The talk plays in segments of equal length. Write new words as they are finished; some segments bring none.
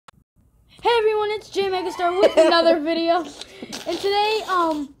Hey everyone, it's Megastar with another video. And today,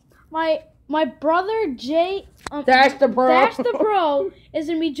 my brother dashthepro is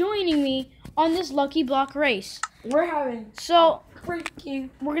gonna be joining me on this lucky block race. We're having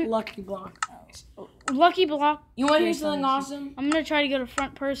lucky block. Lucky block. You want to hear something awesome? I'm gonna try to go to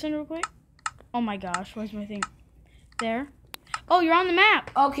front person real quick. Oh my gosh, where's my thing? There. Oh, you're on the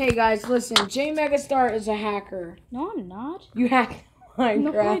map. Okay, guys, listen. Megastar is a hacker. No, I'm not. You hacked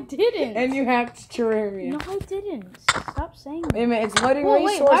Minecraft. No, I didn't. And you hacked Terraria. No, I didn't. Stop saying that. Wait a minute, it's loading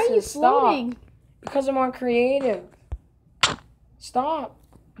resources. Wait, why are you floating? Stop. Because I'm on creative. Stop.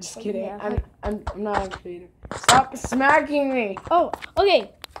 Just kidding. Yeah, I'm not on creative. Stop smacking me. Oh,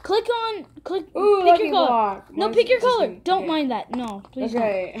 okay. Click. Ooh, pick your color. block. No, pick your color. Don't mind that. No, please don't.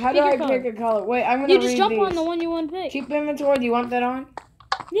 Okay, how do I pick a color? Wait, I'm gonna You just jump these. on the one you want to pick. Keep inventory. Do you want that on?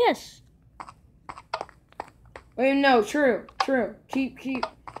 Yes. Wait, no, true. Keep.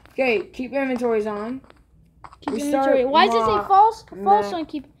 Okay, keep inventories on. Keep inventory. Why does it say false? False on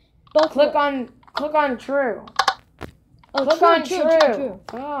keep. Both. Click on true. Oh, click on true.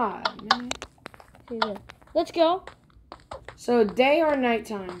 God, man. Okay, there. Let's go. So day or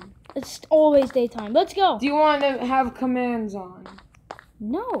nighttime? It's always daytime. Let's go. Do you want to have commands on?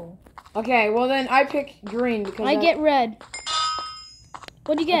 No. Okay, well then I pick green because I get red.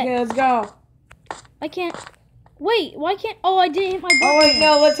 What do you get? Okay, let's go. I can't. Wait, why can't? Oh, I didn't hit my button. Oh wait,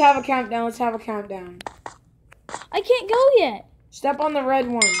 no. Let's have a countdown. I can't go yet. Step on the red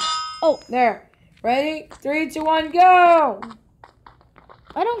one. Oh, there. Ready? 3, 2, 1, go!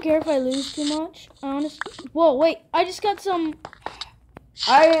 I don't care if I lose too much. Honestly. Whoa, wait. I just got some.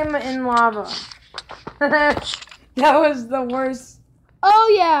 I am in lava. That was the worst.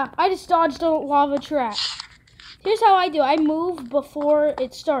 Oh yeah, I just dodged a lava trap. Here's how I do. I move before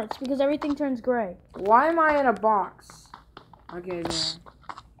it starts because everything turns gray. Why am I in a box? Okay, there.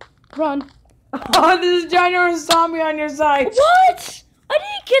 Run. Oh, there's a ginormous zombie on your side. What? I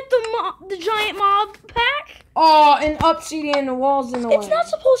didn't get the giant mob pack. Oh, and obsidian, the walls in the way. It's not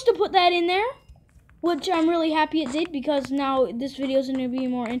supposed to put that in there, which I'm really happy it did because now this video is going to be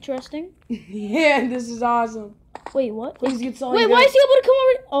more interesting. Yeah, this is awesome. Wait, what? Please get something. Wait, why is he able to come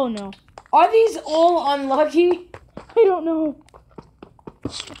over? Oh no. Are these all unlucky? I don't know.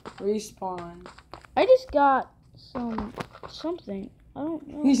 Respawn. I just got something. I don't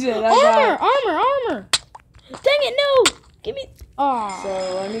know. He said, armor. Dang it, no. Give me.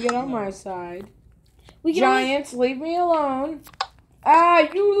 So let me get on my side. We can Giants, leave me alone. Ah,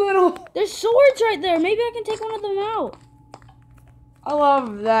 you little. There's swords right there. Maybe I can take one of them out. I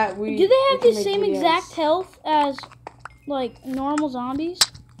love that Do they have the same exact health as like normal zombies?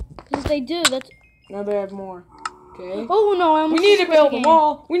 Because if they do, that's. No, they have more. Okay. Oh no! I almost we need to build a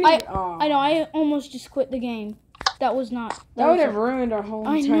wall. We need. I know. I almost just quit the game. That was not. That would have ruined our whole.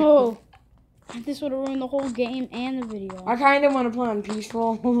 I know. This would have ruined the whole game and the video. I kind of want to play on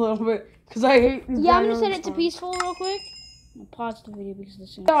peaceful a little bit because I hate. Yeah, I'm gonna set it to peaceful real quick. I'll pause the video because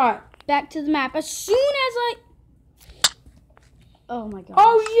this. Back to the map as soon as I. Oh my god.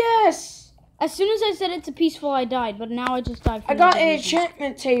 Oh yes. As soon as I set it to peaceful, I died. But now I just died. I got an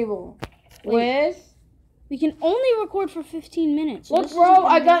enchantment table. With. We can only record for 15 minutes. So look, bro,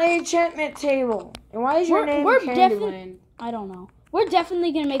 I got an enchantment table. And why is your name Candyland? I don't know. We're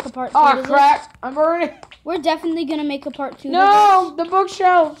definitely gonna make a part 2. Oh crap! I'm burning. We're definitely gonna make a part 2. No, the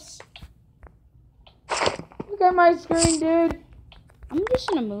bookshelves. Look at my screen, dude. I'm just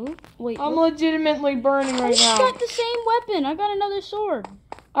gonna move. Wait. I'm legitimately burning right now. I got the same weapon. I got another sword.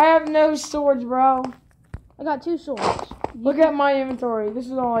 I have no swords, bro. I got 2 swords. Look at my inventory. This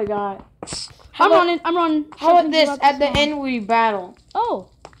is all I got. I'm running. How about this? At the end we battle. Oh.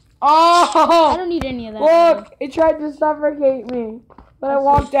 Oh! I don't need any of that. Look, it tried to suffocate me, but I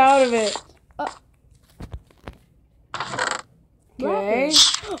walked out of it. Okay.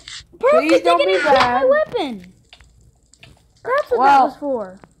 Perfect. Please don't be bad. My weapon. That's what that was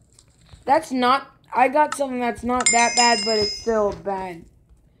for. That's not. I got something that's not that bad, but it's still bad.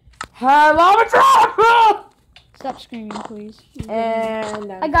 Lava trap! Stop screaming, please.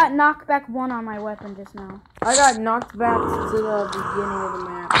 And I got knockback 1 on my weapon just now. I got knocked back to the beginning of the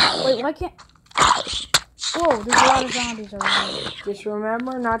map. Wait, why can't... Whoa, there's a lot of zombies around. Just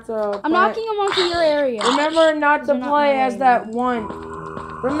remember not to... I'm knocking them onto your area. Remember not to play as that one.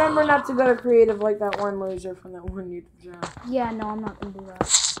 Remember not to go to creative like that one loser from that one YouTube channel. Yeah, no, I'm not going to do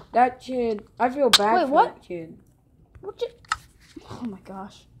that. That kid... I feel bad for that kid. Oh my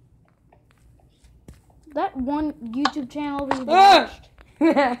gosh. That one YouTube channel we watched.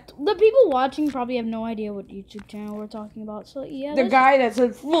 The people watching probably have no idea what YouTube channel we're talking about. So yeah. The guy that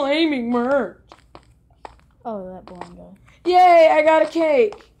said flaming merch. Oh, that blonde guy. Yay! I got a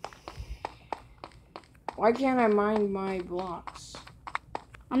cake. Why can't I mine my blocks?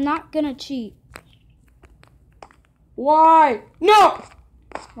 I'm not gonna cheat. Why? No!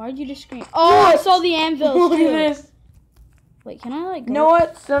 Why'd you just scream? Oh, I saw the anvils Look too. at this. Wait, can I like go? You know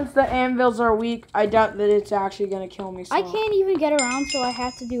what? Since the anvils are weak, I doubt that it's actually gonna kill me. So. I can't even get around, so I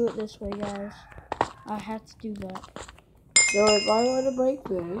have to do it this way, guys. I have to do that. So if I were to break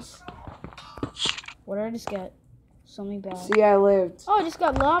this. What did I just get? Something bad. See, I lived. Oh, I just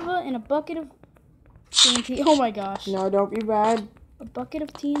got lava and a bucket of TNT. Oh my gosh. No, don't be bad. A bucket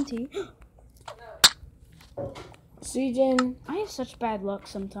of TNT. See, Jen? I have such bad luck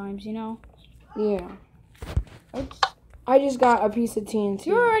sometimes, you know? Yeah. I just got a piece of TNT.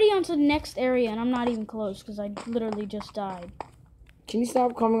 You're already onto the next area, and I'm not even close, because I literally just died. Can you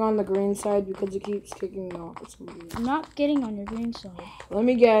stop coming on the green side because it keeps kicking me off? I'm not getting on your green side. Let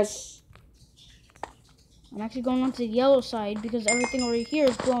me guess. I'm actually going onto the yellow side, because everything over here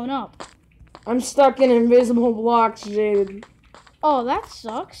is blown up. I'm stuck in invisible blocks, Jade. Oh, that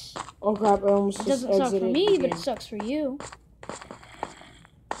sucks. Oh crap, I almost It just doesn't suck for exited me, the but game. it sucks for you.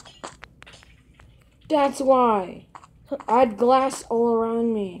 That's why. I had glass all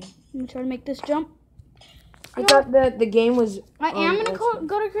around me. I'm going to try to make this jump. I thought that the game was... I am going to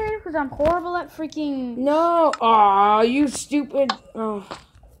go to creative, because I'm horrible at freaking... No! Aw, you stupid... Oh.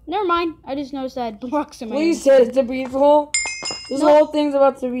 Never mind. I just noticed that I had blocks in my Please say it's a peaceful. This whole thing's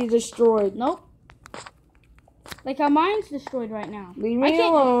about to be destroyed. Nope. Like how mine's destroyed right now. Leave me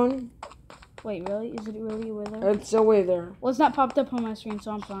alone. Wait, really? Is it really a wither? It's a wither. Well, it's not popped up on my screen,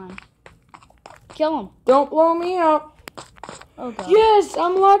 so I'm fine. Kill him. Don't blow me up. Oh, God. Yes,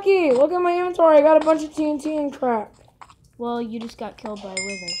 I'm lucky. Look at my inventory. I got a bunch of TNT and crap. Well, you just got killed by a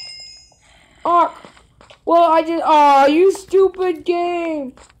wither. Oh, well, I just... Aw, you stupid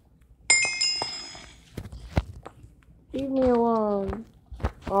game. Leave me alone.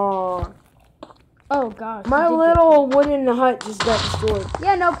 Aw. Oh, gosh. My little wooden hut just got destroyed.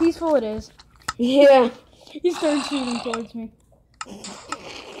 Yeah, no, peaceful it is. Yeah. He started shooting towards me.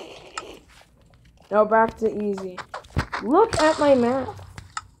 Now back to easy. Look at my map.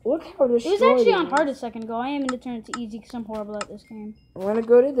 Look how destroyed It was actually on hard a second ago. I am going to turn it to easy because I'm horrible at this game. I'm going to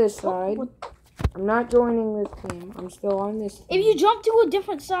go to this side. I'm not joining this team. I'm still on this team. If you jump to a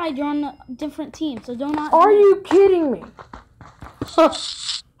different side, you're on a different team, so do not... Are you kidding me?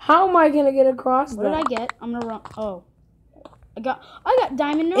 How am I going to get across What that? did I get? I'm going to run... Oh. I got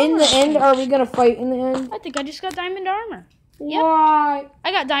diamond armor. In the end, are we going to fight in the end? I think I just got diamond armor. Yep. Why?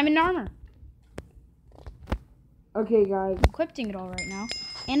 I got diamond armor. Okay, guys. I'm equipping it all right now.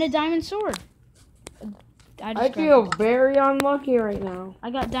 And a diamond sword. I feel very unlucky right now. I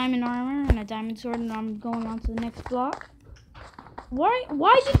got diamond armor and a diamond sword, and I'm going on to the next block. Why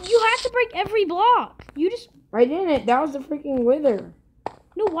did you have to break every block? You just... I didn't. That was a freaking wither.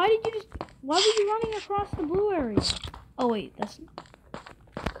 No, why were you running across the blue area? Oh, wait, that's...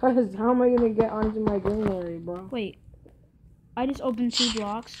 Cause how am I going to get onto my green area, bro? Wait. I just opened 2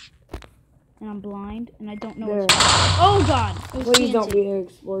 blocks. And I'm blind, and I don't know There. what's... Oh, God! It was Please TNT. don't be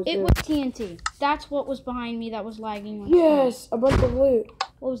explosive. It was TNT. That's what was behind me that was lagging. Yes, a bunch of loot.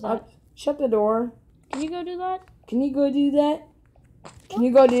 What was that? Shut the door. Can you go do that? Can you go do that? Can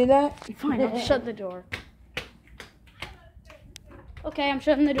you go do that? Fine, I'll shut the door. Okay, I'm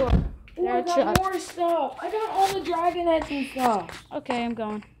shutting the door. Ooh, I got more stuff. I got all the dragon heads and stuff. Okay, I'm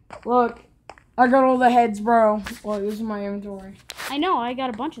going. Look, I got all the heads, bro. Well, this is my inventory. I know, I got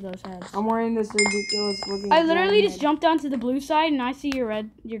a bunch of those heads. I'm wearing this ridiculous looking. I literally just jumped onto the blue side, and I see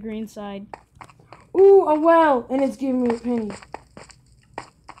your green side. Ooh, a well, and it's giving me a penny.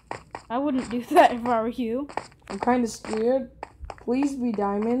 I wouldn't do that if I were you. I'm kind of scared. Please be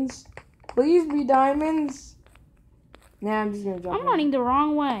diamonds. Please be diamonds. Nah, I'm just gonna jump. I'm running the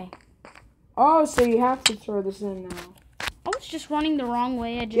wrong way. Oh, so you have to throw this in now. I was just running the wrong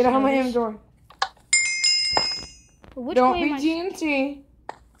way. I just Get out of my noticed. inventory. Which Don't way be am I? TNT.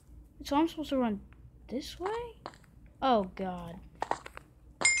 So I'm supposed to run this way? Oh God.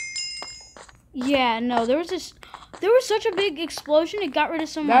 Yeah, no, there was such a big explosion. It got rid of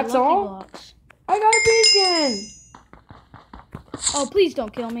some of my That's lucky all? blocks. I got a beacon. Oh, please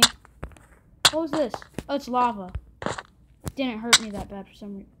don't kill me. What was this? Oh, it's lava. It didn't hurt me that bad for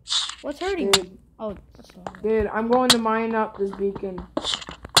some reason. What's hurting me? Dude, Oh, it's lava. dude, I'm going to mine up this beacon.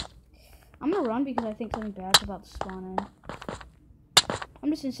 I'm gonna run because I think something bad's about to spawn in.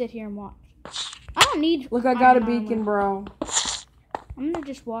 I'm just gonna sit here and watch. I don't need. Look, I got a iron beacon, armor. bro. I'm gonna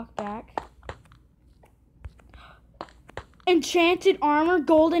just walk back. Enchanted armor,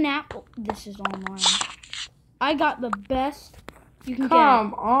 golden apple. This is all mine. I got the best you can Come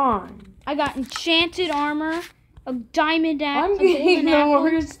get. on. I got enchanted armor, a diamond apple, I'm a golden getting the apple.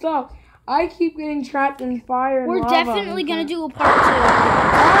 worst stuff. I keep getting trapped in fire and We're lava definitely gonna do a part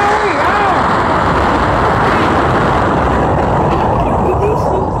 2.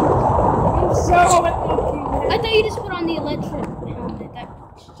 I'm so unlucky, man. I thought you just put on the electric helmet that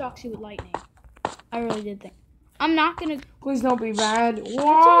shocks you with lightning. I really did think. I'm not gonna. Please don't be bad. Why? It's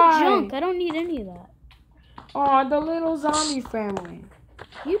all junk. I don't need any of that. Oh, the little zombie family.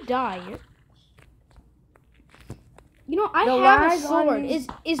 You die. You know, I The have a lag on sword. these-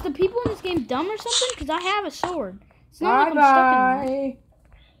 Is the people in this game dumb or something? Because I have a sword. It's not like I'm stuck in Bye-bye.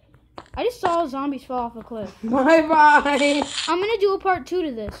 I just saw zombies fall off a cliff. Bye-bye. I'm gonna do a part 2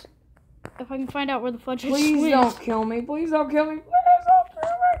 to this. If I can find out where the fudge Please is. don't kill me. Please don't kill me. Please don't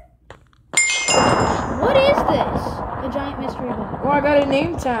kill me. What is this? A giant mystery box. Oh, I got a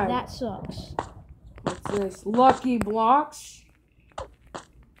name tag. That sucks. What's this? Lucky blocks.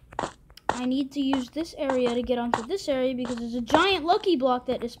 I need to use this area to get onto this area because there's a giant lucky block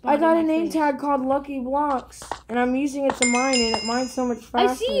that is spawned I got in a my name face. tag called Lucky Blocks, and I'm using it to mine, and it mines so much faster.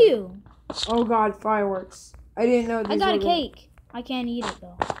 I see you. Oh God, fireworks! I didn't know. I got a cake. I can't eat it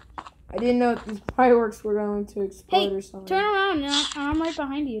though. I didn't know these fireworks were going to explode Hey, or something. turn around and I'm right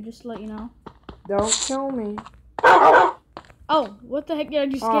behind you, just to let you know. Don't kill me. Oh, what the heck did I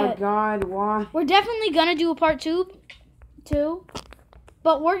just Oh get? God, why? We're definitely gonna do a part 2,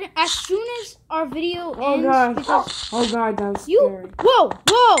 but we're as soon as our video Oh ends. God! Because Oh God, that was you. scary.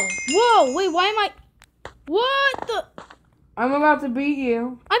 Whoa! Wait, why am I? What the? I'm about to beat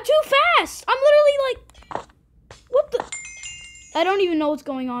you. I'm too fast. I'm literally like, what the? I don't even know what's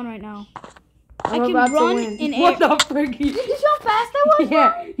going on right now. I'm I can about run to win. in What air. the frick? Did you see how fast I was?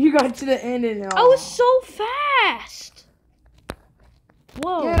 Yeah, you got to the end and I was so fast.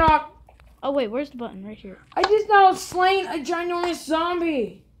 Whoa. Get off! Oh wait, where's the button? Right here. I just now slain a ginormous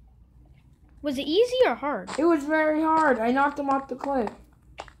zombie. Was it easy or hard? It was very hard. I knocked him off the cliff.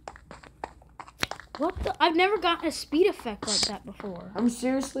 What the? I've never gotten a speed effect like that before. I'm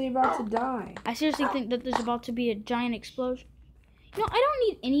seriously about to die. I seriously think that there's about to be a giant explosion. You know, I don't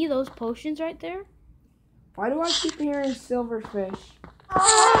need any of those potions right there. Why do I keep hearing silverfish?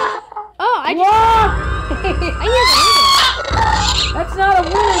 Oh, I hear the wither. That's not a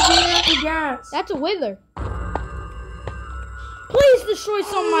wither, dude. That's a gas. That's a wither. Please destroy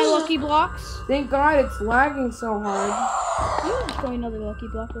some of my lucky blocks. Thank God it's lagging so hard. I'm gonna destroy another lucky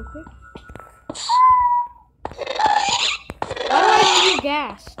block real quick. Why do I feel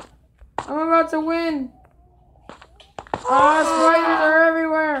gassed? I'm about to win. Spiders are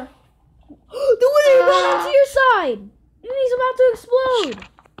everywhere. The wither is going onto your side. He's about to explode.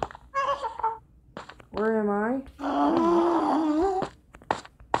 Where am I?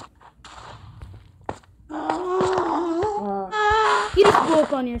 He just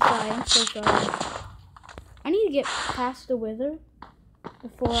broke on your side. I'm so sorry. I need to get past the wither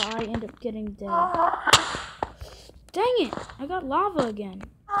before I end up getting dead. Dang it! I got lava again.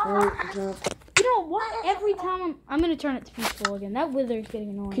 You know what? Every time I'm gonna turn it to peaceful again. That wither is getting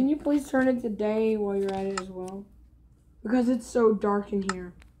annoying. Can you please turn it to day while you're at it as well? Because it's so dark in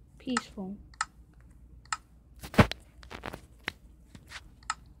here. Peaceful.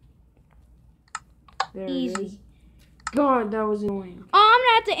 There Easy. it is. God, that was annoying. I'm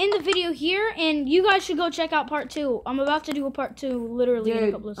gonna have to end the video here, and you guys should go check out part 2. I'm about to do a part 2 literally in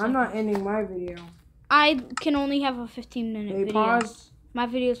a couple of Dude, I'm seconds. not ending my video. I can only have a 15-minute Hey, video. pause. My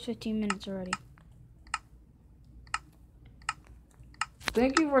video is 15 minutes already.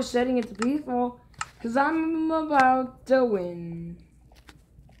 Thank you for setting it to peaceful, because I'm about to win.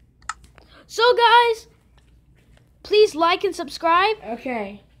 So guys, please like and subscribe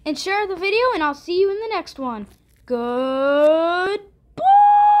Okay. and share the video, and I'll see you in the next one. Goodbye.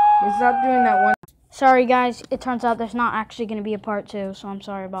 Stop doing that one. Sorry guys, it turns out there's not actually going to be a part 2, so I'm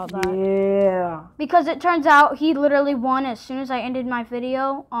sorry about that. Yeah. Because it turns out he literally won as soon as I ended my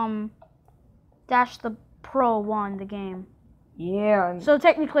video. dashthepro won the game. Yeah. So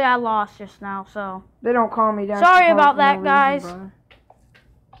technically I lost just now, so. They don't call me that. Sorry about that, guys.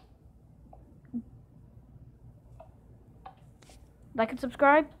 Like and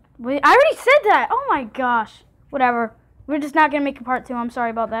subscribe. Wait, I already said that. Oh my gosh. Whatever. We're just not going to make a part 2. I'm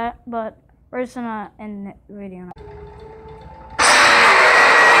sorry about that, but we're just going to end the video now.